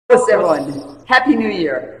Hello, everyone. Happy New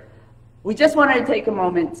Year. We just wanted to take a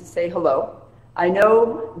moment to say hello. I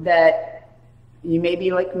know that you may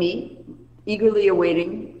be like me, eagerly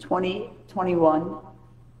awaiting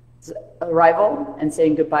 2021's arrival and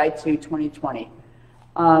saying goodbye to 2020.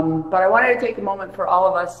 But I wanted to take a moment for all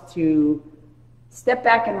of us to step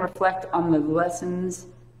back and reflect on the lessons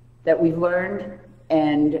that we've learned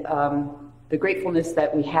and the gratefulness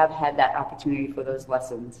that we have had that opportunity for those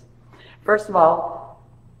lessons. First of all,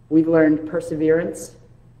 we've learned perseverance.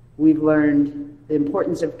 We've learned the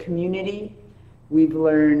importance of community. We've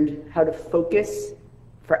learned how to focus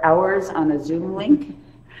for hours on a Zoom link.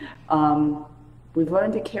 We've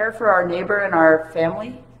learned to care for our neighbor and our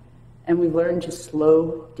family, and we've learned to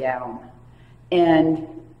slow down. And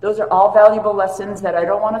those are all valuable lessons that I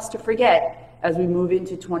don't want us to forget as we move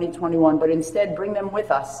into 2021, but instead bring them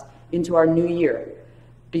with us into our new year.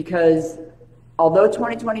 Because although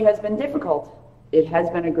 2020 has been difficult, it has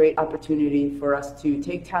been a great opportunity for us to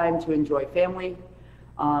take time to enjoy family,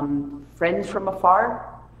 friends from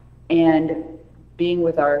afar, and being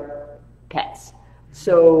with our pets.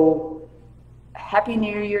 So Happy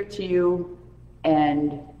New Year to you,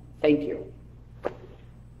 and thank you.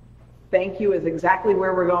 Thank you is exactly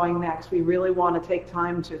where we're going next. We really want to take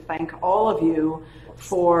time to thank all of you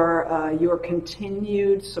for your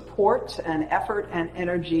continued support and effort and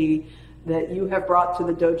energy that you have brought to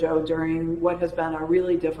the dojo during what has been a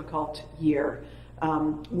really difficult year.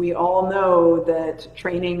 We all know that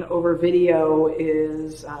training over video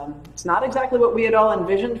is, it's not exactly what we had all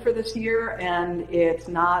envisioned for this year, and it's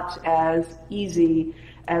not as easy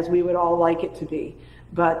as we would all like it to be.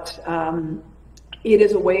 But it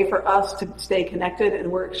is a way for us to stay connected,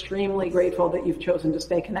 and we're extremely grateful that you've chosen to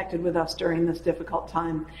stay connected with us during this difficult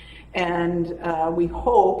time. And we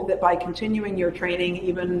hope that by continuing your training,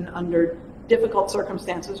 even under difficult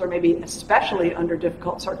circumstances, or maybe especially under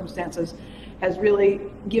difficult circumstances, has really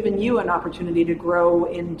given you an opportunity to grow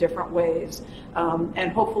in different ways,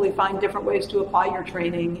 and hopefully find different ways to apply your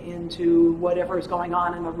training into whatever is going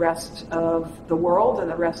on in the rest of the world and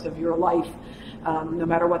the rest of your life, no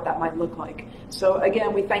matter what that might look like. So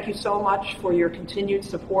again, we thank you so much for your continued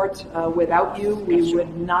support. Without you, we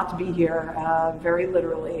would not be here, very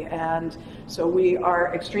literally. And so we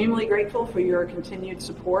are extremely grateful for your continued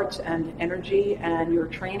support and energy and your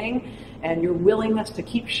training and your willingness to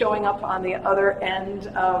keep showing up on the other end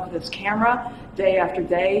of this camera day after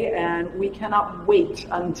day. And we cannot wait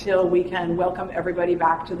until we can welcome everybody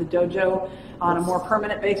back to the dojo on a more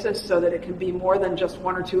permanent basis, so that it can be more than just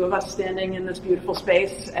one or two of us standing in this beautiful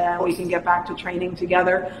space, and we can get back to training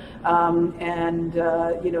together, and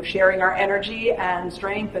you know, sharing our energy and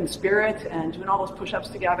strength and spirit and doing all those push-ups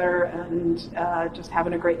together and just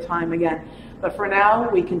having a great time again. But for now,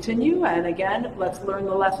 we continue, and again, let's learn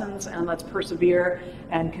the lessons and let's persevere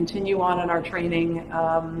and continue on in our training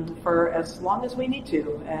for as long as we need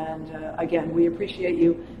to. And again, we appreciate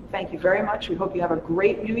you. Thank you very much. We hope you have a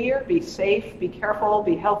great new year. Be safe, be careful,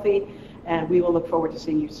 be healthy, and we will look forward to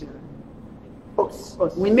seeing you soon.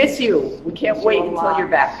 We miss you. We can't wait until you're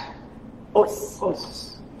back.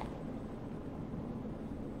 Os.